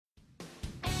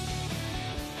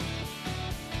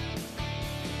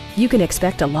You can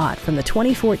expect a lot from the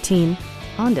 2014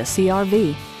 Honda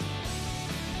CR-V.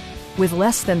 With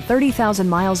less than 30,000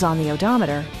 miles on the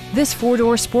odometer, this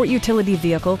four-door sport utility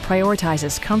vehicle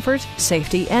prioritizes comfort,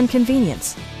 safety, and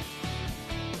convenience.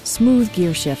 Smooth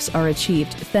gear shifts are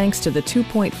achieved thanks to the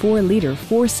 2.4-liter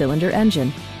four-cylinder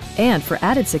engine. And for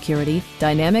added security,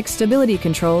 dynamic stability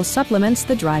control supplements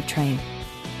the drivetrain.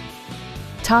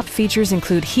 Top features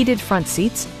include heated front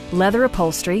seats, leather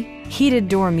upholstery, heated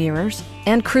door mirrors,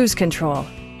 and cruise control.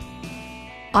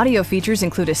 Audio features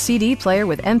include a CD player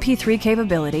with MP3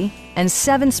 capability and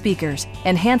 7 speakers,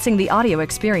 enhancing the audio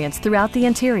experience throughout the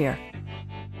interior.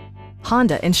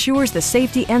 Honda ensures the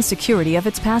safety and security of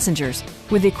its passengers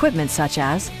with equipment such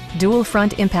as dual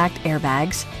front impact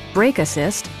airbags, brake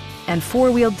assist, and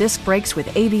 4-wheel disc brakes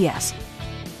with ABS.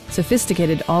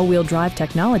 Sophisticated all-wheel drive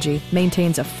technology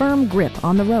maintains a firm grip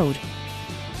on the road.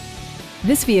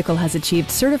 This vehicle has achieved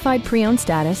certified pre-owned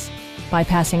status by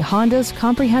passing Honda's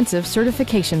comprehensive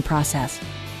certification process,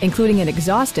 including an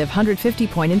exhaustive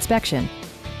 150-point inspection.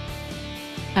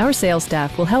 Our sales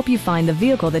staff will help you find the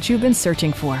vehicle that you've been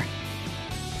searching for.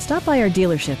 Stop by our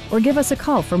dealership or give us a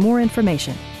call for more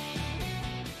information.